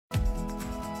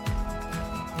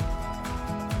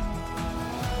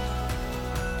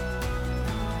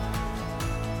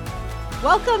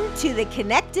Welcome to the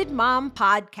Connected Mom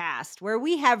Podcast, where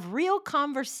we have real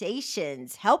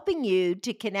conversations helping you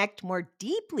to connect more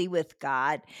deeply with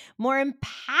God, more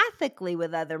empathically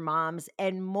with other moms,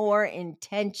 and more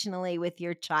intentionally with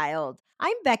your child.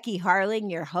 I'm Becky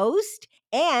Harling, your host,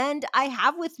 and I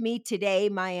have with me today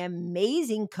my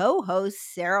amazing co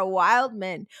host, Sarah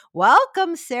Wildman.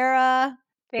 Welcome, Sarah.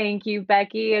 Thank you,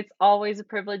 Becky. It's always a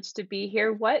privilege to be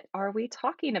here. What are we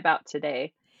talking about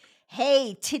today?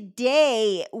 Hey,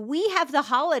 today we have the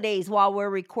holidays while we're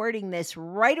recording this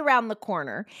right around the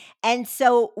corner. And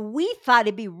so we thought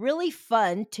it'd be really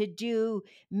fun to do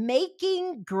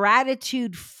making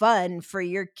gratitude fun for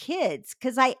your kids.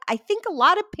 Cause I think a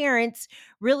lot of parents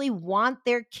really want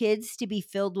their kids to be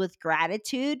filled with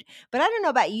gratitude. But I don't know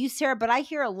about you, Sarah, but I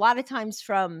hear a lot of times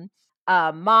from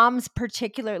moms,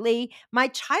 particularly, my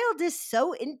child is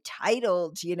so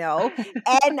entitled,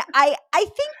 and I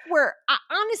think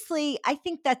honestly, I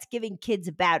think that's giving kids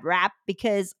a bad rap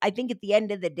because I think at the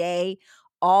end of the day,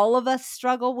 all of us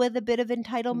struggle with a bit of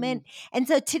entitlement. Mm, And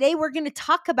so today we're going to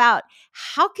talk about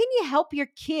how can you help your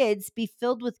kids be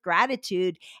filled with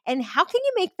gratitude and how can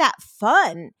you make that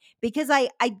fun? Because I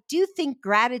do think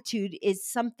gratitude is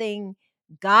something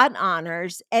God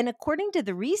honors, and according to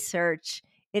the research,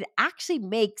 it actually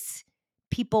makes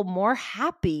people more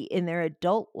happy in their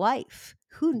adult life.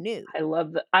 Who knew? I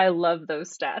love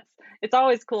those stats. It's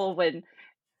always cool when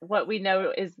what we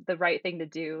know is the right thing to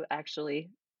do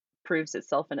actually proves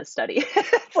itself in a study.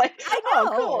 It's like, I oh,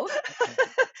 cool. know.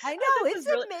 I know. This It's is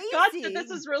really God said this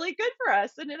amazing. is really good for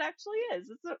us, and it actually is.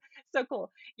 It's so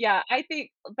cool. Yeah, I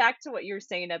think back to what you were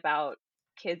saying about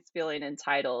kids feeling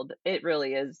entitled. It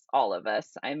really is all of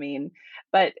us. I mean,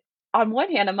 but on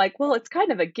one hand, I'm like, well, it's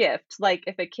kind of a gift. Like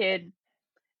if a kid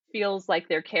feels like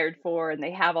they're cared for and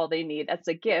they have all they need, that's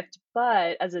a gift.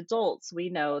 But as adults, we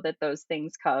know that those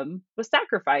things come with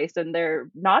sacrifice and they're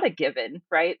not a given,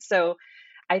 right? So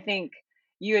I think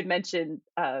you had mentioned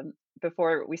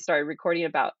before we started recording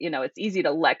about, it's easy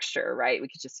to lecture, right? We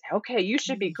could just say, okay, you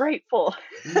should be Ye grateful.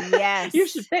 You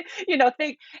should Yes.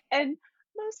 think. And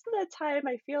most of the time,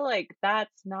 I feel like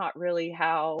that's not really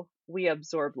how we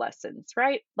absorb lessons,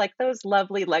 right? Like those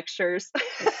lovely lectures.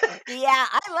 Yeah,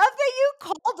 I love that you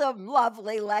called them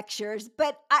lovely lectures,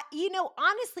 but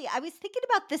honestly, I was thinking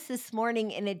about this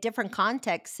morning in a different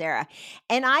context, Sarah,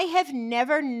 and I have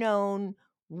never known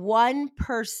one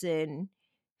person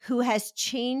who has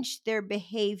changed their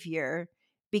behavior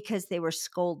because they were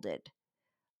scolded.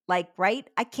 Like, right?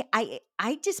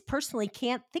 I just personally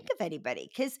can't think of anybody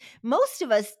because most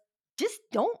of us just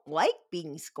don't like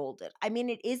being scolded. I mean,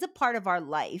 it is a part of our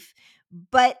life,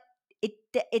 but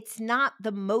it's not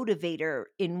the motivator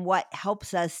in what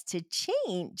helps us to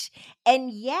change. And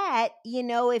yet,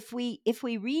 if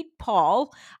we read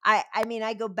Paul, I mean,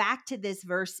 I go back to this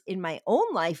verse in my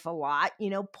own life a lot.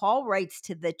 Paul writes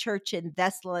to the church in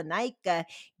Thessalonica,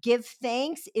 give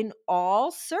thanks in all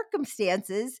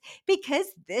circumstances because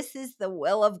this is the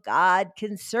will of God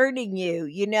concerning you.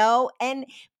 And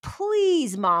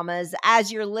please, mamas,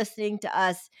 as you're listening to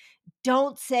us,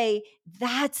 don't say,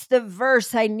 that's the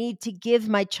verse I need to give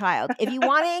my child. If you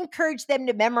want to encourage them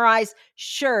to memorize,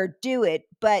 sure, do it.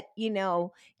 But,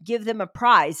 give them a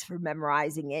prize for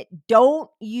memorizing it. Don't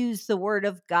use the word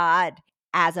of God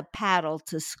as a paddle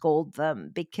to scold them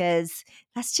because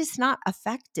that's just not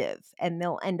effective and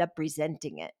they'll end up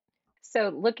resenting it. So,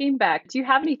 looking back, do you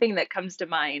have anything that comes to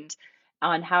mind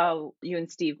on how you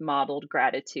and Steve modeled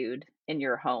gratitude in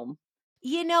your home?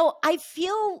 I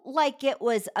feel like it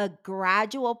was a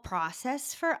gradual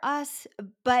process for us,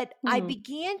 but I Hmm.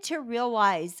 began to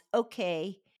realize,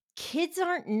 okay, kids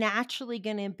aren't naturally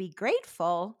going to be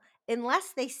grateful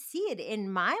unless they see it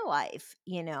in my life.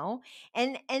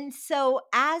 And so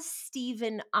as Steve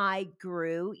and I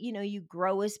grew, you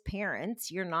grow as parents,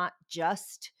 you're not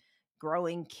just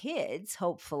growing kids,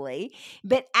 hopefully.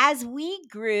 But as we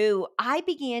grew, I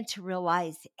began to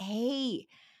realize, hey,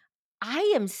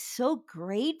 I am so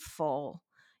grateful.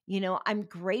 I'm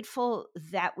grateful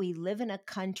that we live in a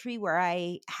country where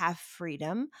I have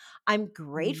freedom. I'm Mm.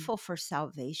 grateful for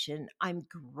salvation. I'm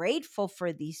grateful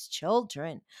for these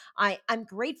children. I'm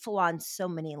grateful on so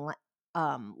many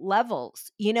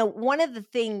levels. One of the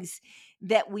things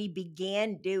that we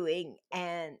began doing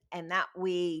and that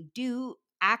we do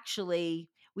actually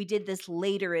we did this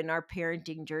later in our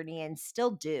parenting journey and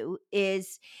still do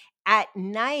is at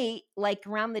night, like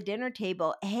around the dinner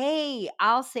table, hey,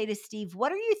 I'll say to Steve,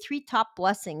 what are your three top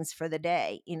blessings for the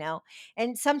day?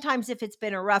 And sometimes if it's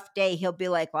been a rough day, he'll be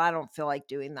like, well, I don't feel like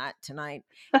doing that tonight.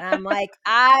 And I'm like,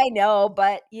 I know,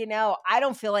 but I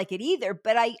don't feel like it either.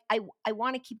 But I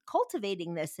want to keep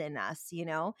cultivating this in us.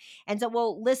 And so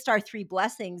we'll list our three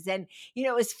blessings. And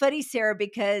it was funny, Sarah,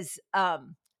 because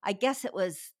I guess it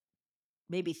was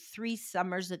maybe 3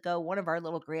 summers ago, one of our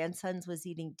little grandsons was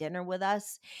eating dinner with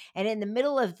us, and in the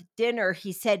middle of dinner,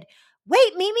 he said,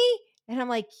 "Wait, Mimi." And I'm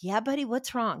like, "Yeah, buddy,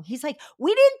 what's wrong?" He's like,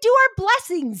 "We didn't do our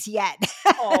blessings yet."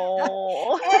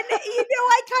 Oh. And,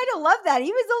 I kinda love that.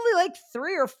 He was only like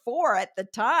 3 or 4 at the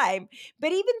time,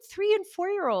 but even 3 and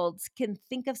 4-year-olds can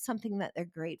think of something that they're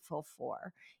grateful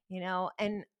for.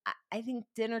 And I think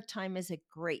dinner time is a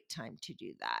great time to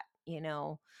do that,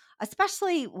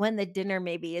 especially when the dinner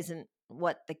maybe isn't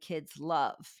what the kids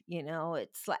love.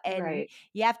 It's like, and Right.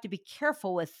 you have to be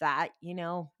careful with that.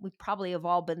 We probably have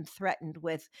all been threatened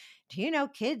with, do you know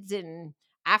kids in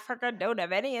Africa don't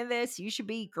have any of this? You should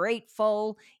be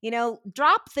grateful.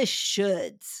 Drop the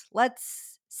shoulds.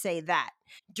 Let's say that.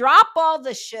 Drop all the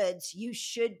shoulds. You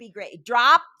should be great.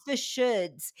 Drop the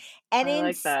shoulds and I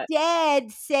like that.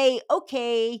 instead say,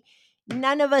 okay,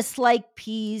 none of us like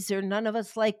peas or none of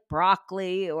us like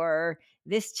broccoli or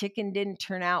this chicken didn't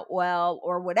turn out well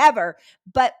or whatever.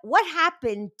 But what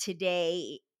happened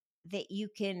today that you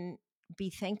can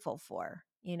be thankful for?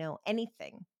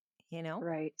 Anything, you know?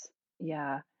 Right.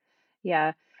 Yeah.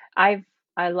 Yeah. I've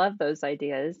I love those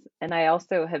ideas. And I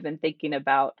also have been thinking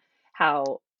about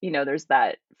how, there's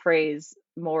that phrase,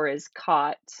 more is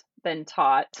caught than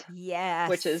taught,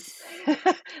 which is Yes.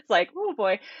 it's like, oh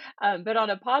boy. But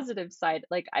on a positive side,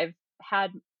 like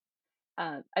had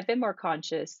I've been more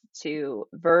conscious to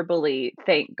verbally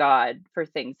thank God for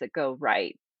things that go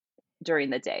right during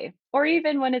the day or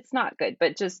even when it's not good,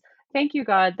 but just thank you,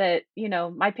 God, that,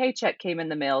 my paycheck came in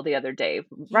the mail the other day,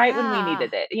 right when we Yeah.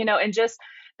 needed it, and just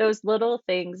those little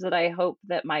things that I hope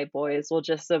that my boys will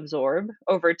just absorb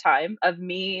over time of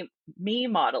me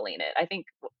modeling it. I think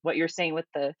what you're saying with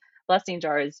the blessing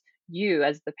jar is you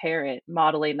as the parent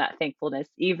modeling that thankfulness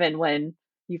even when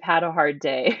you've had a hard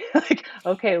day. Like,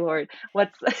 okay, Lord,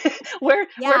 what's where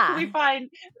can we Yeah. find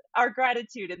our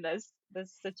gratitude in this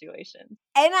situation?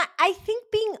 And I think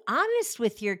being honest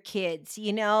with your kids,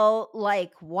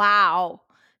 like, wow,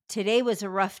 today was a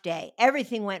rough day.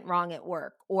 Everything went wrong at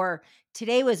work. Or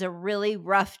today was a really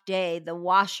rough day. The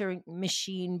washer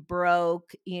machine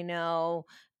broke,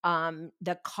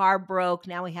 the car broke.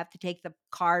 Now we have to take the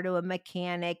car to a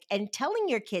mechanic and telling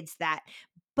your kids that.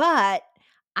 But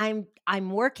I'm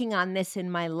working on this in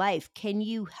my life. Can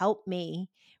you help me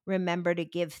remember to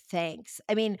give thanks?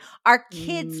 I mean, our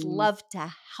kids Mm. love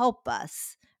to help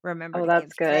us remember Oh, to give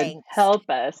that's good. thanks. Help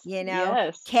us. You know,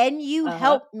 Yes. can you Uh-huh.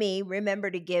 help me remember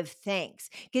to give thanks?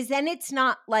 Because then it's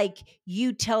not like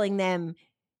you telling them,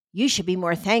 you should be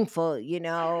more thankful,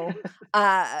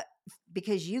 uh,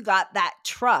 because you got that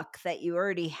truck that you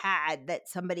already had that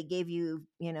somebody gave you,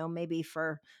 maybe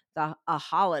for a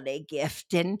holiday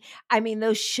gift. And I mean,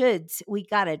 those shoulds, we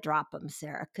got to drop them,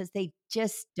 Sarah, because they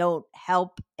just don't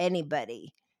help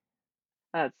anybody.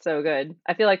 That's so good.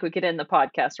 I feel like we could end the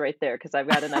podcast right there because I've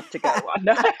got enough to go on.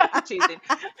 No, I'm teasing.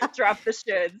 Drop the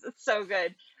shoulds. It's so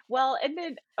good. Well, and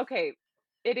then, okay,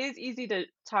 it is easy to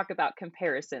talk about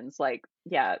comparisons. Like,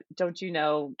 yeah, don't you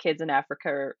know kids in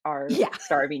Africa are Yeah.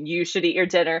 starving? You should eat your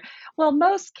dinner. Well,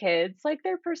 most kids, like,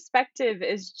 their perspective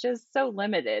is just so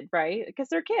limited, right? Because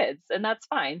they're kids, and that's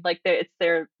fine. Like, it's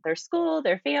their school,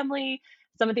 their family,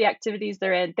 some of the activities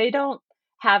they're in. They don't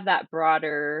have that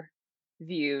broader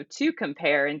view to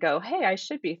compare and go, "Hey, I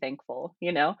should be thankful?"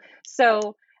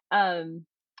 So, um,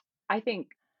 I think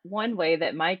one way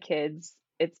that my kids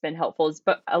it's been helpful is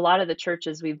but a lot of the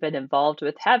churches we've been involved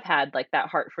with have had like that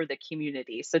heart for the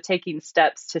community. So taking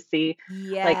steps to see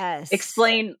like Yes.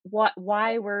 explain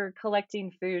why we're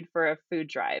collecting food for a food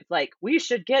drive. Like we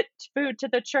should get food to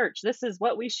the church. This is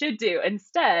what we should do.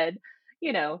 Instead,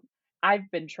 you know, I've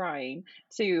been trying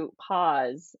to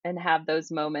pause and have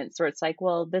those moments where it's like,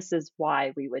 well, this is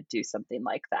why we would do something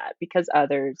like that because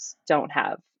others don't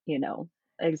have,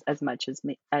 as much as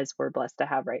me as we're blessed to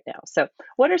have right now. So,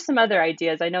 what are some other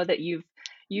ideas? I know that you've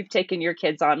taken your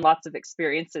kids on lots of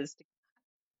experiences.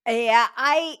 Yeah,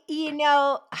 I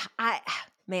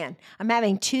man, I'm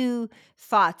having 2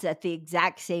 thoughts at the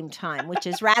exact same time, which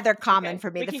is rather It's common okay.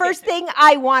 for me. We The can get first there. thing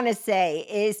I wanna say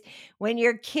is when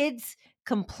your kids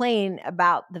complain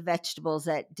about the vegetables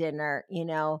at dinner,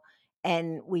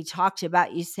 and we talked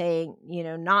about you saying,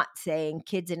 not saying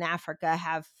kids in Africa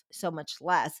have so much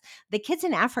less. The kids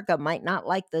in Africa might not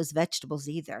like those vegetables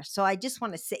either. So I just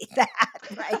want to say that,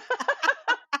 right?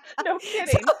 No So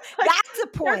kidding. Like, that's a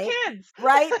they're point, kids.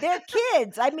 right? They're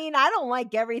kids. I mean, I don't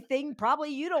like everything.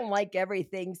 Probably you don't like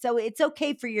everything. So it's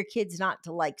okay for your kids not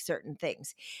to like certain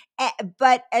things.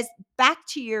 But as back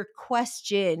to your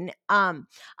question,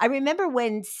 I remember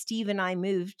when Steve and I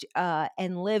moved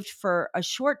and lived for a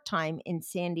short time in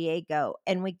San Diego,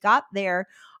 and we got there.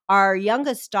 Our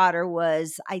youngest daughter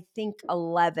was, I think,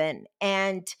 11.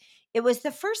 And it was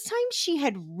the first time she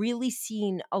had really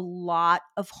seen a lot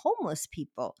of homeless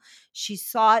people. She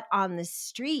saw it on the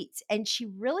streets and she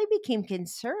really became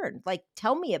concerned. Like,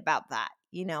 tell me about that?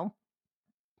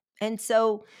 And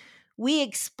so we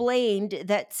explained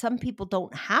that some people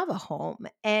don't have a home,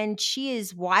 and she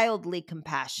is wildly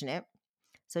compassionate.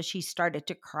 So she started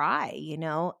to cry.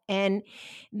 And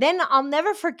then I'll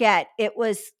never forget, it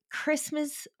was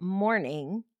Christmas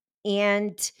morning,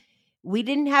 and we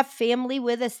didn't have family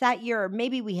with us that year. Or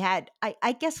maybe we had,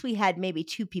 I guess we had maybe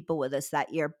two people with us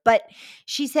that year. But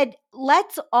she said,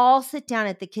 let's all sit down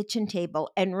at the kitchen table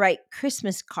and write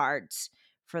Christmas cards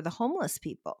for the homeless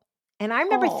people. And I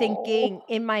remember Oh, thinking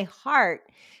in my heart,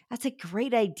 that's a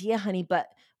great idea, honey, but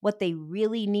what they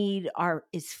really need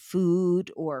is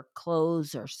food or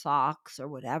clothes or socks or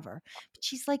whatever. But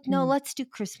she's like, no, mm, let's do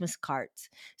Christmas cards.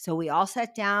 So we all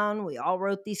sat down, we all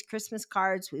wrote these Christmas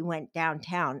cards, we went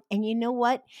downtown. And you know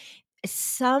what?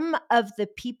 Some of the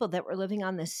people that were living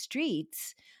on the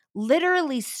streets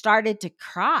literally started to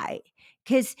cry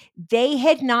because they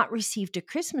had not received a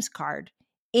Christmas card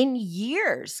in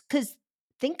years. Because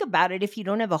think about it, if you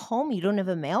don't have a home, you don't have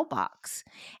a mailbox.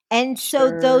 And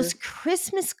so those sure.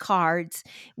 Christmas cards,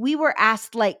 we were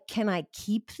asked, like, can I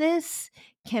keep this?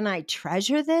 Can I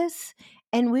treasure this?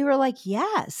 And we were like,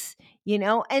 yes.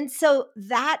 And so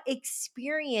that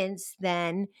experience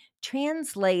then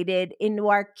translated into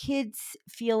our kids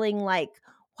feeling like,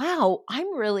 wow,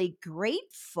 I'm really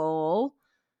grateful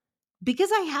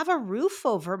because I have a roof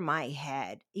over my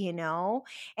head. And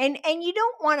you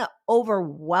don't want to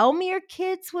overwhelm your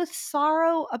kids with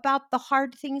sorrow about the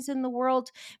hard things in the world,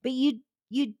 but you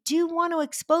do want to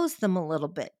expose them a little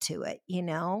bit to it.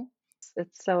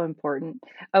 It's so important.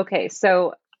 Okay,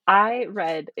 so I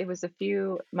read, it was a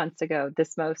few months ago,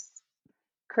 this most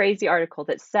crazy article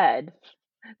that said,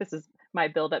 this is my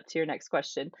build up to your next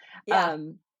question, Yeah.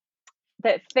 um,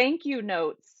 that thank you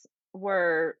notes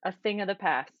were a thing of the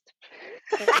past.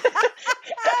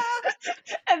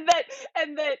 And that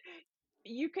and that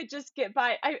you could just get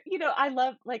by. I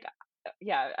love, like,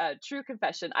 yeah, true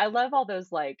confession. I love all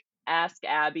those, like, Ask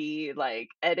Abby, like,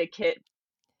 etiquette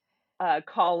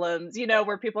columns,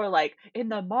 where people are like, in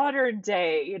the modern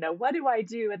day, what do I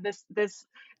do in this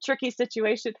tricky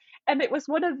situation? And it was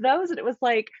one of those, and it was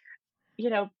like, you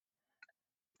know,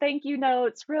 thank you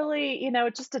notes, really,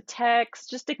 just a text,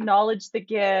 just acknowledge the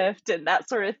gift and that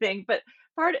sort of thing. But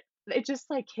part it just,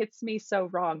 like, hits me so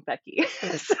wrong, Becky.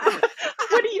 So,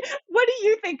 what do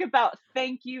you think about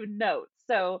thank you notes?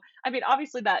 So, I mean,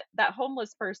 obviously that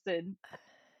homeless person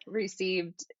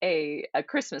received a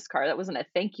Christmas card. That wasn't a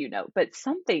thank you note, but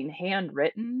something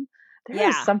handwritten. There is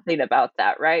Yeah. something about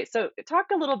that, right? So talk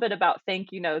a little bit about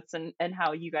thank you notes and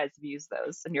how you guys have used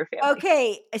those in your family.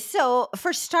 Okay, so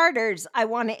for starters, I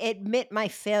want to admit my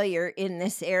failure in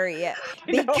this area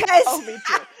I know. because Oh, me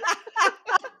too.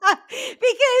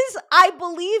 because I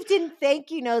believed in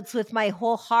thank you notes with my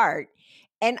whole heart.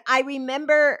 And I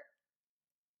remember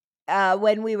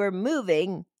when we were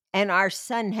moving and our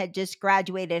son had just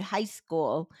graduated high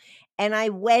school, and I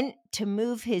went to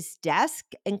move his desk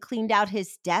and cleaned out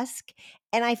his desk,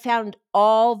 and I found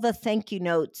all the thank you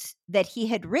notes that he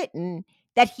had written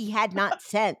that he had not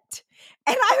sent.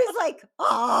 And I was like,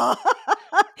 oh,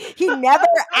 he never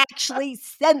actually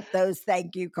sent those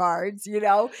thank you cards.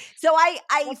 So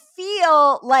I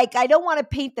feel like I don't want to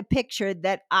paint the picture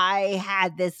that I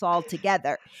had this all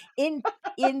together. In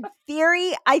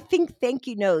theory, I think thank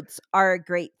you notes are a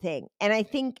great thing. And I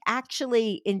think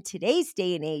actually in today's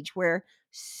day and age where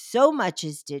so much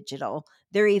is digital,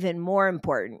 they're even more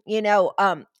important.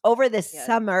 Over the Yes,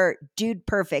 summer, Dude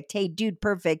Perfect. Hey, Dude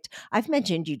Perfect. I've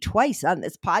mentioned you twice on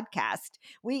this podcast.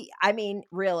 I mean,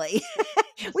 really,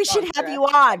 we should sponsor have us, you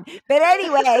on. Becky. But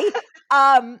anyway,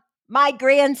 my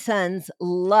grandsons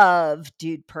love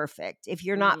Dude Perfect. If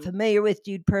you're not Mhm. familiar with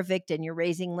Dude Perfect and you're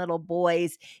raising little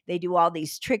boys, they do all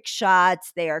these trick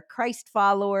shots. They are Christ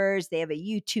followers. They have a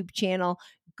YouTube channel.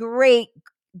 Great,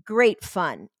 great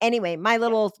fun. Anyway, my Yeah.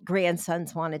 little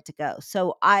grandsons wanted to go.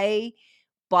 So I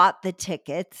bought the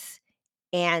tickets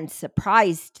and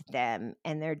surprised them,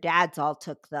 and their dads all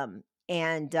took them.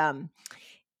 And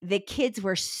the kids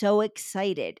were so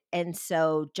excited. And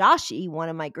so Joshy, one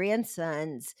of my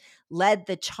grandsons, led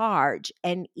the charge,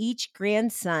 and each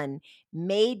grandson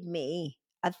made me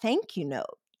a thank you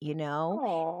note,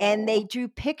 and they Oh. drew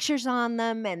pictures on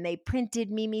them and they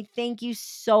printed Mimi, thank you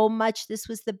so much. This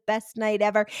was the best night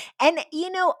ever. And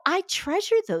I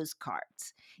treasure those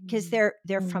cards because Mhm.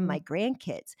 they're from my Mhm.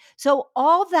 grandkids. So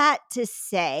all that to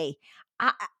say,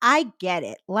 I get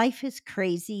it. Life is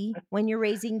crazy when you're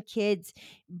raising kids,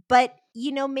 but,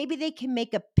 maybe they can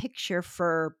make a picture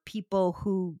for people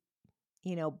who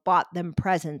bought them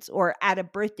presents, or at a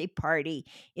birthday party,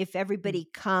 if Mm. everybody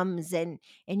comes and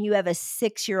you have a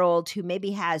 6-year-old who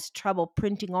maybe has trouble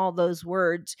printing all those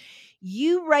words,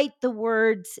 you write the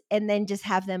words and then just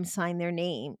have them sign their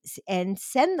names and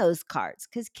send those cards,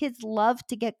 cuz kids love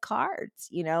to get cards.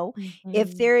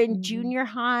 If Mhm. they're in Mhm. junior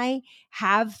high,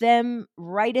 have them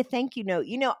write a thank you note.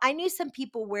 I knew some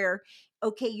people where,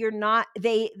 okay, you're not,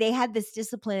 they had this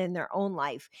discipline in their own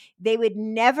life. They would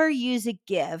never use a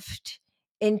gift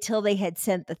until they had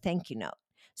sent the thank you note.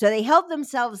 So they held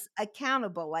themselves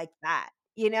accountable like that.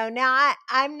 Now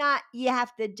I'm not, you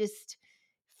have to just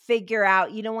figure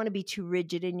out, you don't want to be too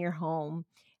rigid in your home.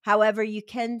 However, you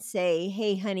can say,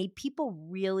 hey, honey, people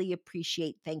really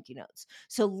appreciate thank you notes.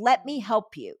 So let me Mhm.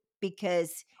 help you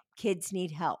because kids need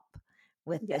help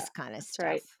with Yeah, this kind of that's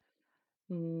right. stuff.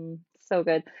 So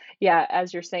good. Yeah,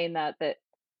 as you're saying that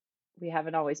we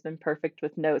haven't always been perfect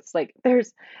with notes. Like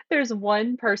there's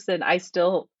one person I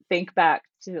still think back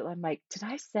to. I'm like, did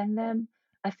I send them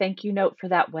a thank you note for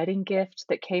that wedding gift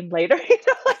that came later?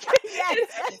 Like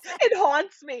Yes. it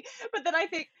haunts me. But then I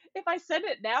think if I send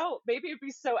it now, maybe it'd be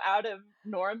so out of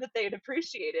norm that they'd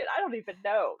appreciate it. I don't even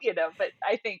know. But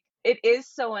I think it is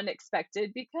so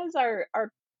unexpected because our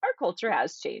culture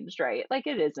has changed, right? Like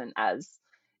it isn't as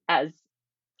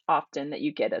often that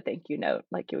you get a thank you note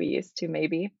like we used to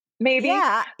maybe,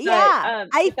 Yeah. but, Yeah.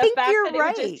 I but the think fact you're that it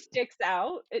would just right. sticks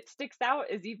out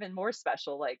is even more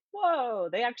special, like, "Whoa,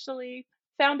 they actually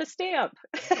found a stamp.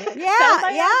 That was Yeah.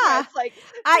 my Yeah. address," like,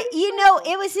 pretty special.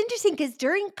 It was interesting because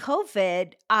during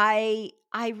COVID, I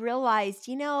realized,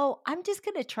 I'm just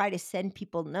gonna try to send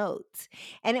people notes.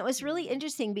 And it was really Mm.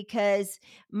 interesting because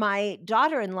my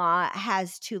daughter-in-law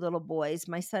has 2 little boys.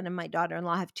 My son and my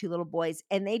daughter-in-law have 2 little boys,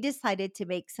 and they decided to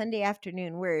make Sunday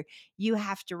afternoon where you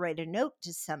have to write a note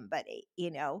to somebody.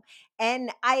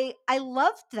 And I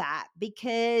loved that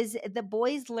because the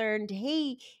boys learned,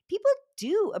 hey, people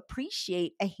do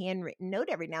appreciate a handwritten note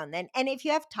every now and then. And if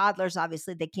you have toddlers,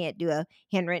 obviously they can't do a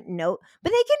handwritten note, but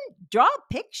they can draw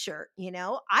a picture.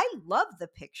 I love the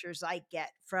pictures I get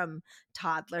from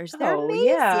toddlers. They're Oh,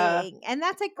 yeah. amazing. And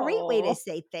that's a great way to Oh.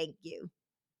 say thank you.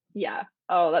 Yeah.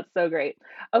 Oh, that's so great.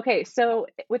 Okay, so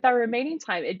with our remaining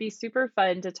time, it'd be super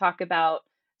fun to talk about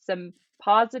some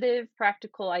positive,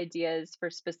 practical ideas for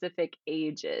specific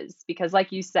ages. Because,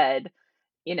 like you said,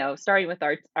 starting with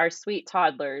our sweet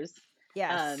toddlers,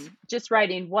 Yes. just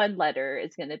writing one letter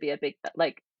is going to be a big,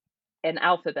 like an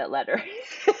alphabet letter,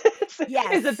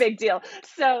 is a Yes. big deal.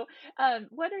 So,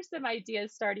 what are some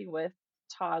ideas starting with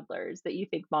toddlers that you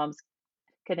think moms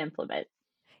could implement?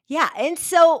 Yeah, and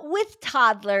so with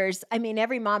toddlers, I mean,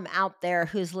 every mom out there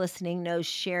who's listening knows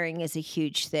sharing is a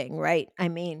huge thing, right? I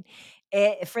mean,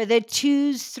 for the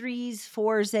 2s, 3s,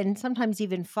 4s, and sometimes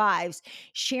even 5s,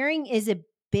 sharing is a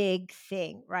big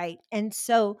thing, right? And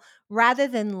so rather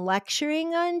than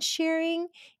lecturing on sharing,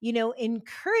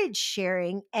 encourage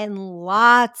sharing and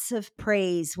lots of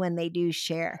praise when they do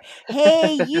share.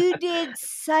 Hey, you did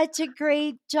such a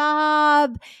great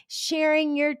job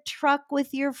sharing your truck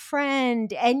with your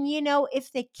friend. And,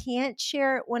 if they can't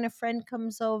share it when a friend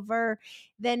comes over,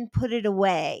 then put it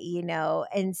away,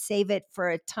 and save it for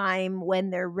a time when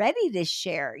they're ready to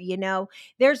share.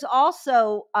 There's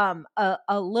also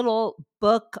a little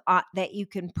book that you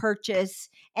can purchase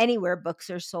anywhere books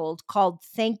are sold called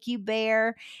Thank You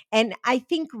Bear. And I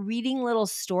think reading little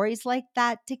stories like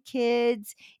that to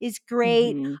kids is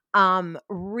great. Hmm.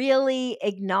 Really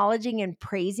acknowledging and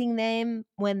praising them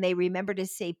when they remember to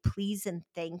say please and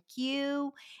thank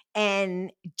you.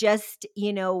 And just,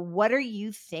 what are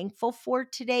you thankful for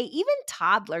today? Even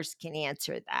toddlers can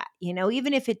answer that,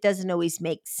 even if it doesn't always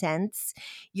make sense.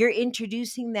 You're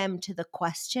introducing them to the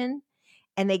question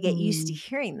and they get used to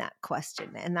hearing that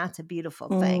question. And that's a beautiful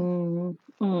thing. Mm,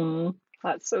 mm,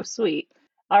 that's so sweet.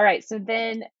 All right, so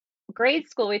then grade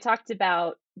school, we talked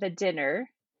about the dinner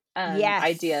Yes.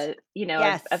 idea, of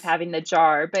Yes. having the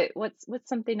jar, but what's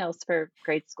something else for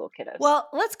grade school kiddos? Well,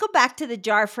 let's go back to the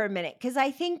jar for a minute because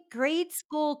I think grade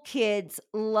school kids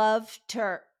love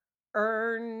to.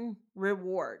 earn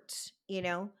rewards,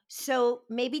 So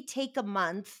maybe take a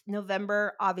month.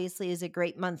 November obviously is a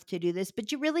great month to do this,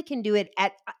 but you really can do it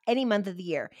at any month of the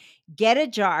year. Get a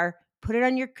jar, put it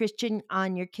on your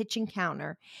kitchen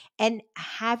counter, and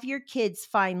have your kids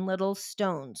find little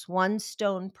stones, 1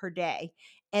 stone per day.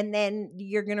 And then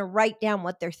you're going to write down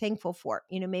what they're thankful for.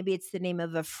 Maybe it's the name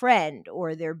of a friend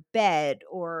or their bed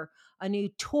or a new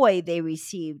toy they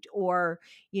received or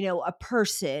a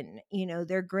person,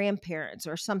 their grandparents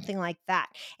or something like that.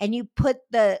 And you put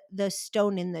the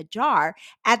stone in the jar.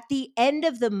 At the end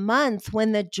of the month,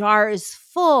 when the jar is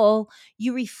full,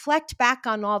 you reflect back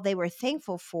on all they were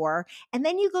thankful for, and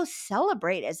then you go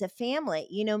celebrate as a family.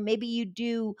 Maybe you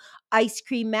do ice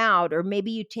cream out, or maybe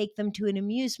you take them to an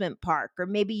amusement park, or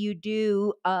maybe you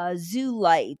do zoo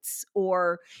lights,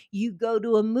 or you go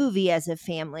to a movie as a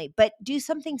family, but do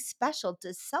something special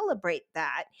to celebrate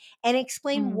that and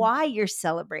explain Mm, why you're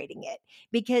celebrating it,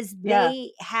 because yeah.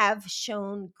 they have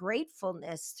shown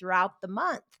gratefulness throughout the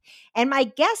month. And my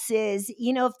guess is,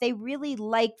 if they really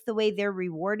like the way they're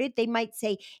rewarded, they might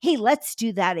say, "Hey, let's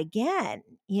do that again."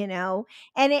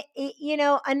 And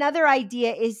another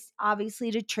idea is obviously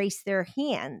to trace their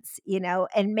hands,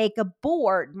 and make a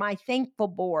board, my thankful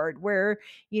board, where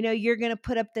you're going to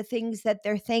put up the things that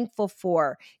they're thankful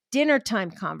for. Dinner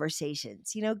time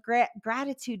conversations.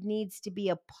 Gratitude needs to be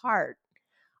a part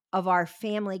of our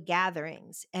family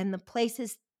gatherings, and the place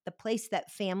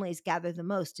that families gather the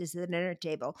most is the dinner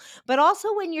table. But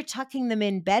also when you're tucking them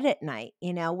in bed at night,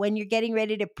 when you're getting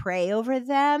ready to pray over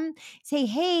them, say,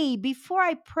 "Hey, before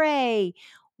I pray,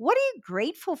 what are you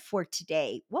grateful for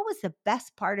today? What was the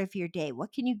best part of your day?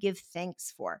 What can you give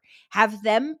thanks for?" Have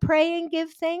them pray and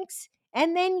give thanks,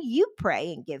 and then you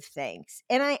pray and give thanks.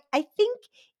 And I think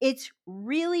it's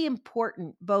really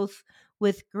important, both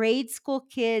with grade school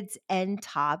kids and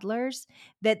toddlers,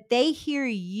 that they hear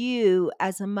you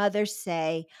as a mother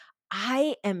say,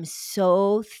 "I am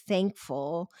so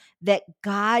thankful that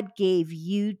God gave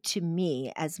you to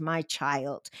me as my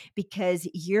child because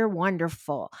you're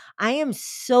wonderful. I am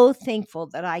so thankful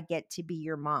that I get to be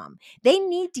your mom." They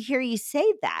need to hear you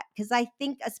say that, because I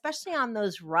think, especially on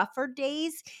those rougher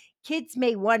days, kids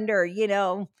may wonder,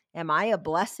 am I a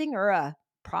blessing or a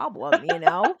problem?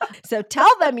 So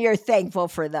tell them you're thankful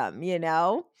for them.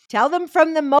 Tell them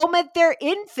from the moment they're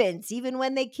infants, even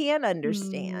when they can't Mm,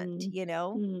 understand.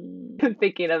 I'm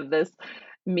thinking of this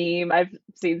meme I've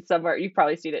seen somewhere. You've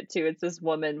probably seen it too. It's this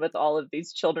woman with all of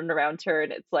these children around her,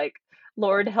 and it's like,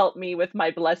 "Lord, help me with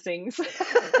my blessings." It's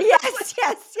Yes, like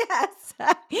yes, yes.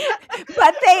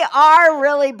 But they are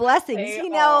really blessings. they are,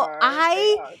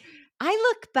 they are. I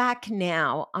look back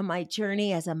now on my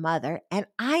journey as a mother, and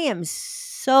I am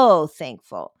so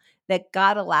thankful that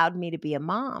God allowed me to be a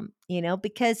mom,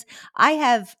 because I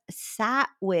have sat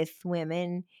with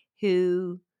women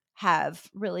who have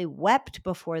really wept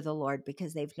before the Lord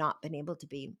because they've not been able to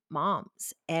be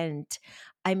moms. And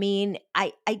I mean,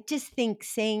 I just think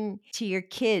saying to your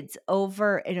kids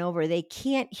over and over, they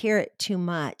can't hear it too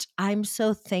much. "I'm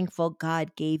so thankful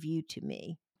God gave you to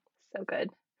me." So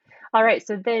good. Alright,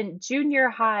 so then junior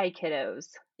high kiddos.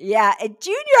 Yeah, and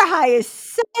junior high is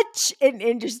such an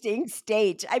interesting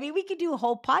stage. I mean, we could do a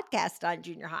whole podcast on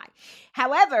junior high.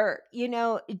 However,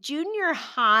 junior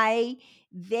high,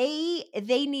 they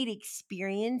need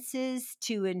experiences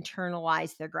to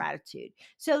internalize their gratitude.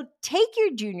 So take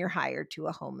your junior higher to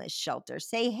a homeless shelter.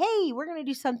 Say, "Hey, we're going to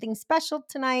do something special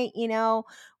tonight.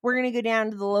 We're going to go down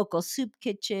to the local soup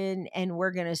kitchen and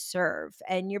we're going to serve."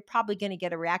 And you're probably going to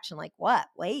get a reaction like, "What?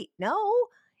 Wait, no?"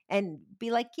 And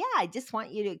be like, "Yeah, I just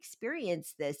want you to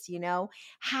experience this.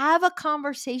 Have a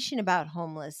conversation about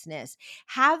homelessness.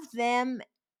 Have them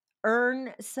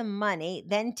earn some money,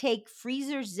 then take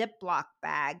freezer Ziploc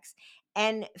bags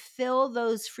and fill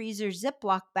those freezer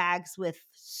Ziploc bags with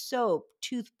soap,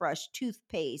 toothbrush,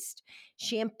 toothpaste,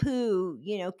 shampoo,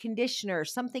 conditioner,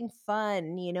 something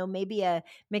fun, maybe a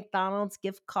McDonald's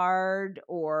gift card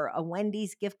or a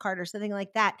Wendy's gift card or something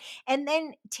like that. And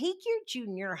then take your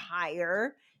junior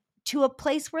hire to a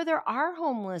place where there are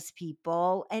homeless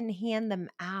people and hand them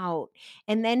out,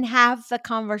 and then have the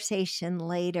conversation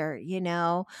later.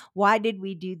 Why did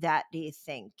we do that, do you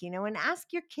think? And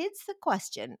ask your kids the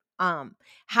question.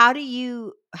 Why do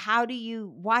you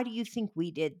think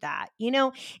we did that?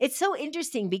 It's so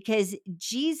interesting because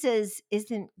Jesus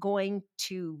isn't going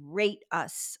to rate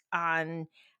us on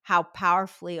how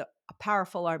powerful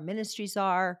our ministries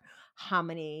are, how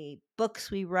many books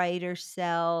we write or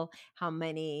sell, how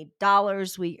many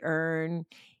dollars we earn.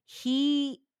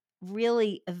 He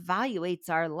really evaluates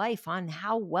our life on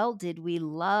how well did we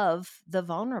love the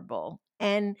vulnerable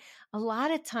And a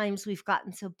lot of times we've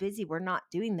gotten so busy, we're not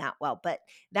doing that well. But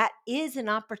that is an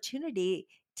opportunity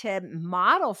to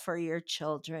model for your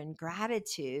children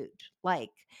gratitude. Like,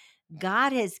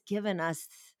 God has given us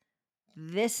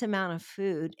this amount of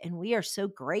food and we are so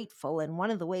grateful. And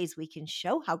one of the ways we can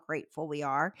show how grateful we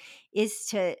are is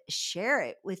to share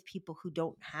it with people who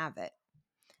don't have it,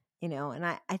 and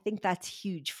I think that's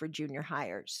huge for junior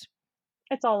hires.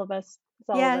 It's all of us. It's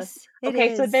all of us. Yes, it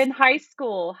Okay, so is. then high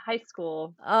school.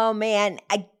 Oh man,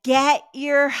 get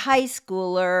your high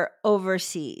schooler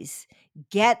overseas.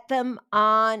 Get them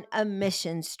on a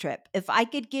missions trip. If I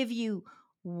could give you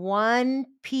one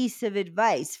piece of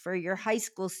advice for your high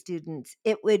school students,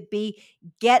 it would be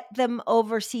get them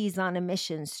overseas on a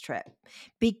missions trip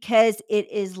because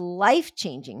it is life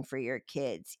changing for your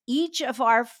kids. Each of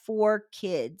our four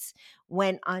kids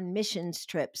went on missions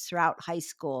trips throughout high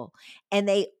school and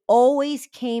they always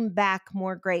came back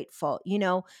more grateful.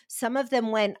 Some of them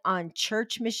went on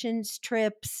church missions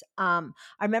trips. I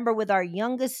remember with our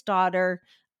youngest daughter,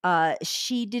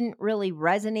 she didn't really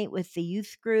resonate with the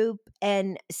youth group.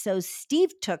 And so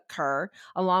Steve took her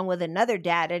along with another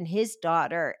dad and his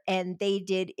daughter, and they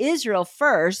did Israel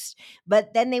first,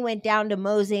 but then they went down to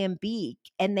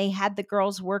Mozambique and they had the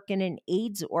girls work in an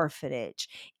AIDS orphanage.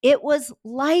 It was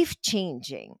life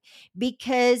changing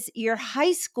because your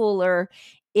high schooler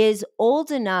is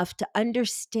old enough to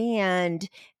understand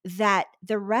that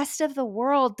the rest of the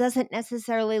world doesn't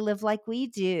necessarily live like we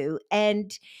do.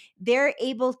 And they're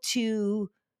able to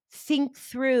think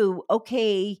through,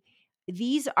 okay,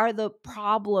 these are the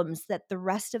problems that the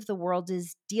rest of the world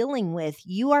is dealing with.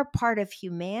 You are part of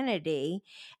humanity.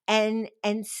 And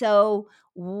so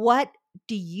what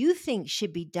do you think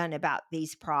should be done about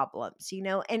these problems?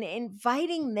 And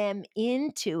inviting them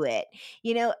into it.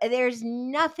 There's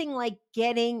nothing like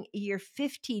getting your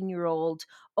 15-year-old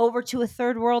over to a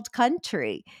third world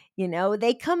country.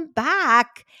 They come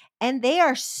back and they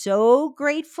are so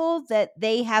grateful that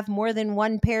they have more than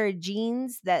one pair of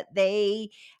jeans, that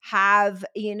they have,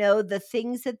 the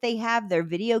things that they have, their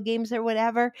video games or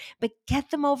whatever, but get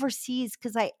them overseas.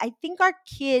 Because I think our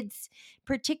kids,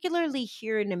 particularly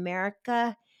here in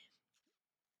America,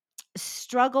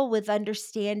 struggle with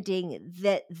understanding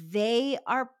that they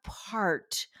are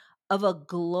part of a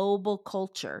global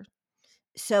culture.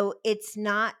 So it's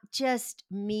not just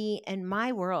me and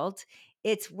my world,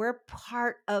 it's we're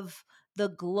part of the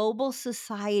global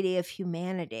society of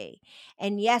humanity.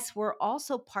 And yes, we're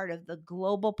also part of the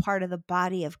global part of the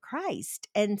body of Christ.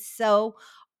 And so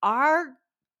our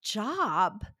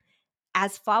job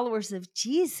as followers of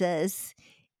Jesus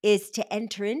is to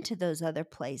enter into those other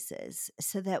places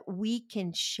so that we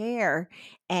can share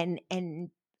and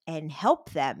help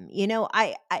them.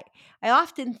 I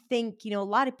often think, a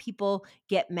lot of people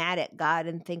get mad at God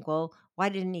and think, well, why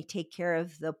didn't he take care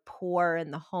of the poor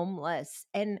and the homeless?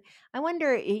 And I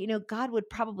wonder, God would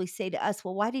probably say to us,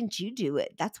 well, why didn't you do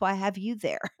it? That's why I have you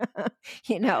there.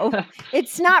 you know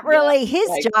it's not Yeah, really his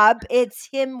right. job, it's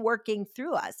him working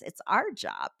through us. It's our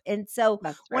job. And so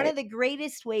That's one right. of the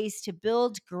greatest ways to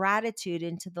build gratitude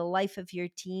into the life of your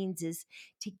teens is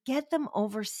to get them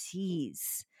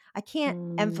overseas. I can't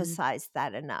Mm, emphasize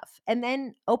that enough. And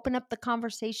then open up the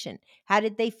conversation. How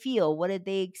did they feel? What did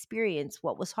they experience?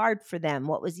 What was hard for them?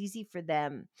 What was easy for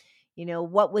them?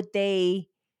 What would they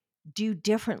do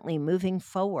differently moving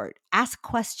forward? Ask mm.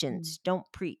 questions, don't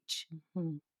preach.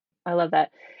 Mhm. I love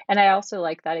that. And I also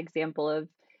like that example of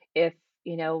if,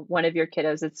 one of your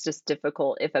kiddos, it's just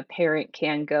difficult if a parent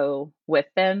can go with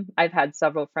them. I've had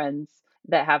several friends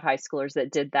that have high schoolers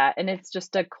that did that. And it's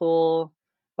just a cool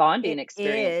bonding It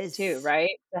experience too, is. right?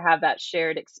 To have that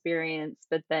shared experience,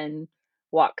 but then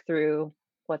walk through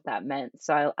what that meant.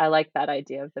 So I like that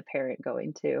idea of the parent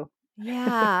going too.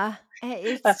 Yeah, A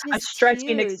it's just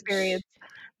stretching experience.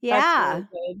 huge. That's really Yeah,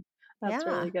 good. That's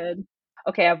yeah. really good.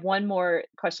 Okay, I have one more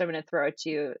question I'm gonna throw at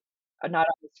you, not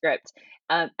on the script.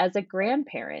 As a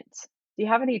grandparent, do you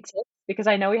have any tips? Because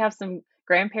I know we have some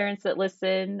grandparents that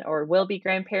listen or will be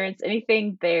grandparents.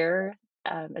 Anything there,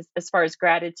 as far as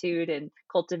gratitude and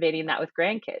cultivating that with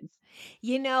grandkids?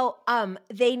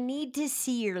 They need to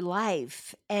see your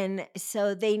life. And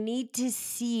so they need to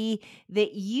see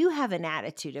that you have an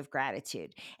attitude of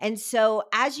gratitude. And so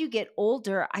as you get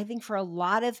older, I think for a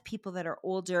lot of people that are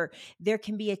older, there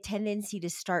can be a tendency to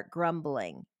start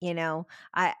grumbling.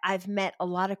 I've met a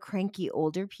lot of cranky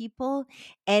older people,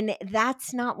 and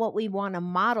that's not what we want to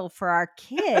model for our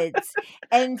kids.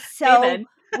 And so Amen.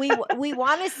 we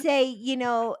want to say,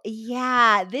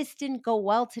 yeah, this didn't go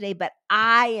well today, but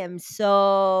I am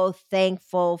so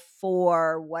thankful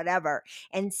for whatever,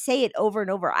 and say it over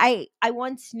and over. I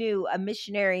once knew a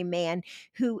missionary man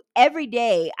who every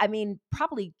day, I mean,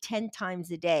 probably 10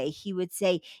 times a day, he would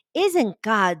say, "Isn't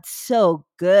God so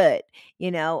good?"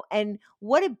 And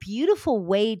what a beautiful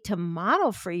way to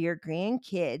model for your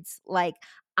grandkids. Like,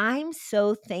 I'm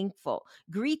so thankful.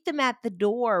 Greet them at the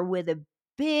door with a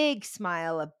big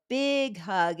smile, a big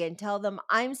hug, and tell them,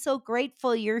 "I'm so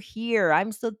grateful you're here.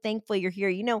 I'm so thankful you're here."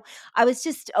 I was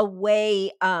just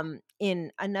away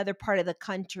in another part of the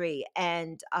country,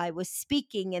 and I was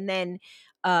speaking, and then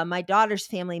my daughter's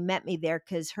family met me there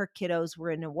because her kiddos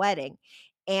were in a wedding.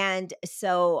 And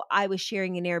so I was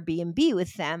sharing an Airbnb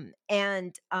with them.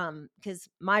 And because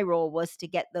my role was to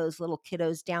get those little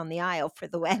kiddos down the aisle for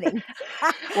the wedding.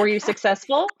 Were you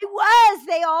successful? It was.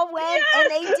 They all went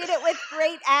and they did Yes. it with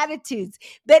great attitudes.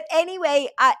 But anyway,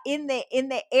 in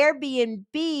the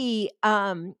Airbnb,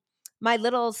 my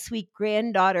little sweet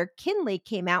granddaughter Kinley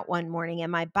came out one morning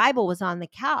and my Bible was on the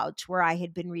couch where I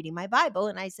had been reading my Bible.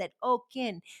 And I said, "Oh,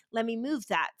 Kin, let me move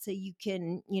that so you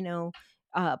can,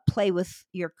 play with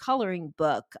your coloring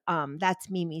book. That's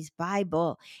Mimi's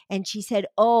Bible." And she said,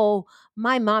 "Oh,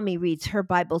 my mommy reads her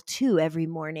Bible too every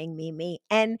morning, Mimi."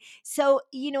 And so,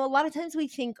 a lot of times we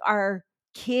think our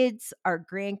kids, our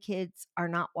grandkids are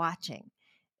not watching.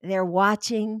 They're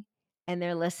watching and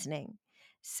they're listening.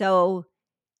 So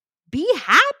be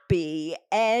happy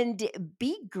and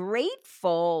be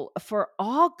grateful for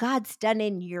all God's done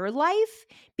in your life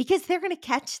because they're going to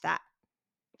catch that.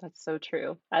 That's so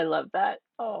true. I love that.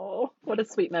 Oh, what a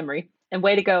sweet memory. And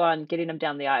way to go on getting them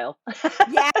down the aisle.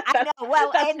 Yeah, I That's know.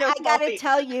 Well, that's and no I small gotta feat.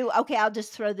 tell you, okay, I'll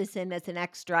just throw this in as an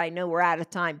extra. I know we're out of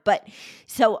time, but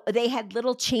so they had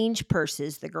little change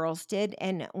purses, the girls did,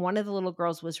 and one of the little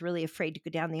girls was really afraid to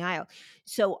go down the aisle.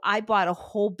 So I bought a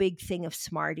whole big thing of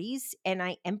Smarties and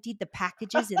I emptied the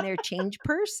packages in their change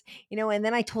purse, and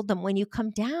then I told them, when you come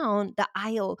down the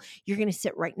aisle, you're gonna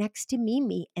sit right next to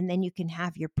Mimi, and then you can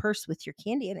have your purse with your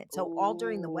candy in it. So all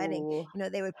during the wedding, Ooh.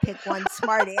 they would pick one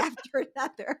Smartie after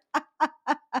another.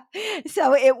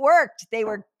 So it worked. They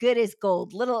were good as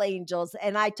gold, little angels.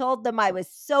 And I told them I was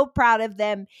so proud of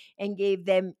them and gave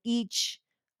them each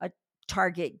a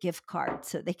Target gift card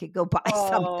so they could go buy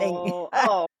something. Oh,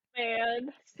 oh, man.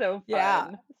 So Yeah.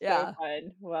 fun. So Yeah.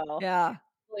 fun. Well, Yeah.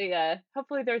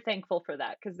 hopefully they're thankful for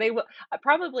that because they will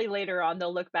probably later on,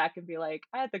 they'll look back and be like,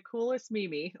 "I had the coolest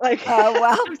Mimi." Like, Well,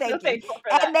 I'm so thank you. thankful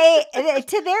for And that.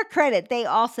 to their credit, they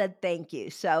all said thank you.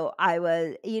 So I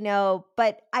was,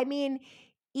 but I mean,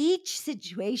 each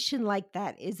situation like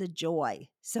that is a joy.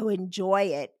 So enjoy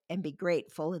it and be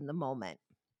grateful in the moment.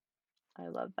 I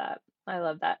love that. I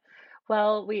love that.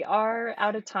 Well, we are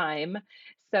out of time.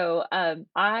 So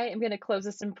I am going to close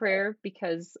this in prayer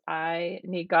because I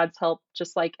need God's help,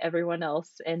 just like everyone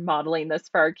else, in modeling this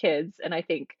for our kids. And I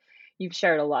think you've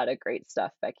shared a lot of great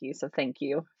stuff, Becky. So thank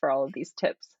you for all of these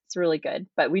tips. It's really good.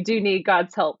 But we do need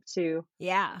God's help to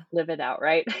Yeah. live it out,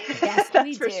 right? Yes,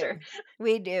 we That's for sure. do.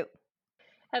 We do.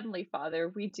 Heavenly Father,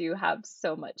 we do have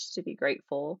so much to be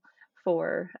grateful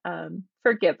for.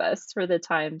 Forgive us for the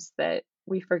times that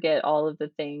we forget all of the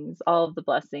things, all of the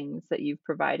blessings that you've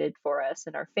provided for us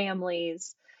and our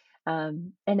families,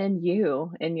 and in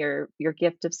you, in your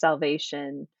gift of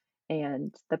salvation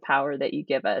and the power that you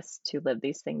give us to live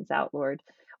these things out, Lord.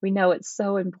 We know it's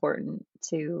so important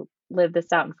to live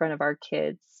this out in front of our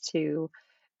kids, to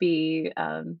be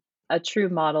a true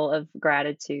model of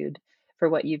gratitude for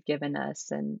what you've given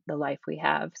us and the life we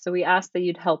have. So we ask that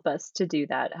you'd help us to do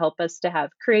that. Help us to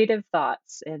have creative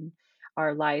thoughts in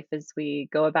our life as we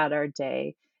go about our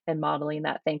day and modeling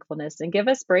that thankfulness, and give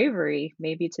us bravery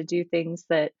maybe to do things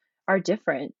that are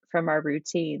different from our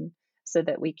routine so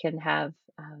that we can have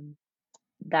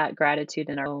that gratitude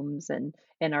in our homes and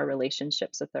in our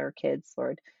relationships with our kids,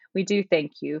 Lord. We do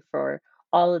thank you for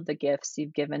all of the gifts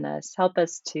you've given us. Help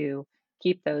us to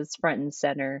keep those front and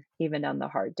center, even on the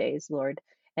hard days, Lord.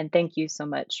 And thank you so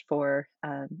much for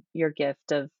your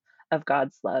gift of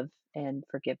God's love and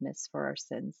forgiveness for our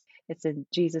sins. It's in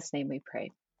Jesus' name we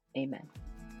pray. Amen.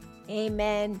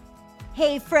 Amen.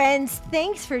 Hey, friends,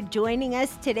 thanks for joining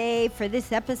us today for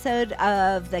this episode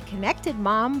of the Connected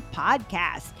Mom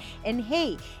podcast. And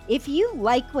hey, if you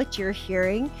like what you're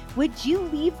hearing, would you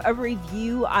leave a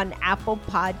review on Apple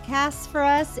Podcasts for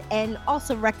us and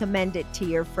also recommend it to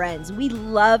your friends? We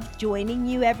love joining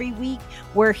you every week.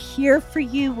 We're here for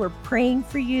you, we're praying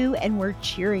for you, and we're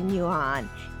cheering you on.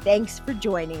 Thanks for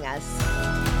joining us.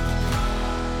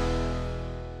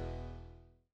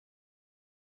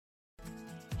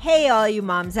 Hey, all you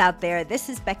moms out there, this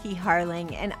is Becky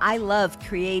Harling, and I love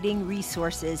creating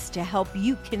resources to help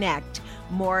you connect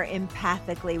more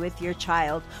empathically with your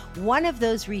child. One of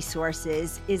those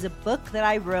resources is a book that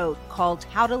I wrote called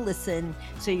How to Listen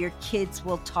So Your Kids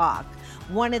Will Talk.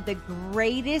 One of the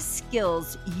greatest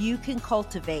skills you can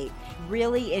cultivate,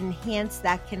 really enhance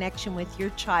that connection with your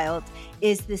child,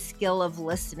 is the skill of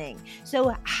listening.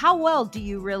 So, how well do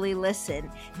you really listen?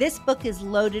 This book is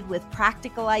loaded with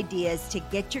practical ideas to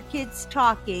get your kids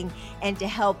talking and to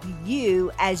help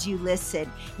you as you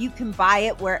listen. You can buy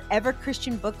it wherever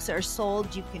Christian books are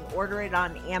sold. You can order it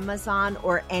on Amazon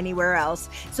or anywhere else.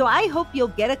 So I hope you'll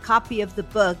get a copy of the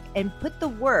book and put the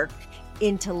work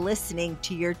into listening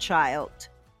to your child.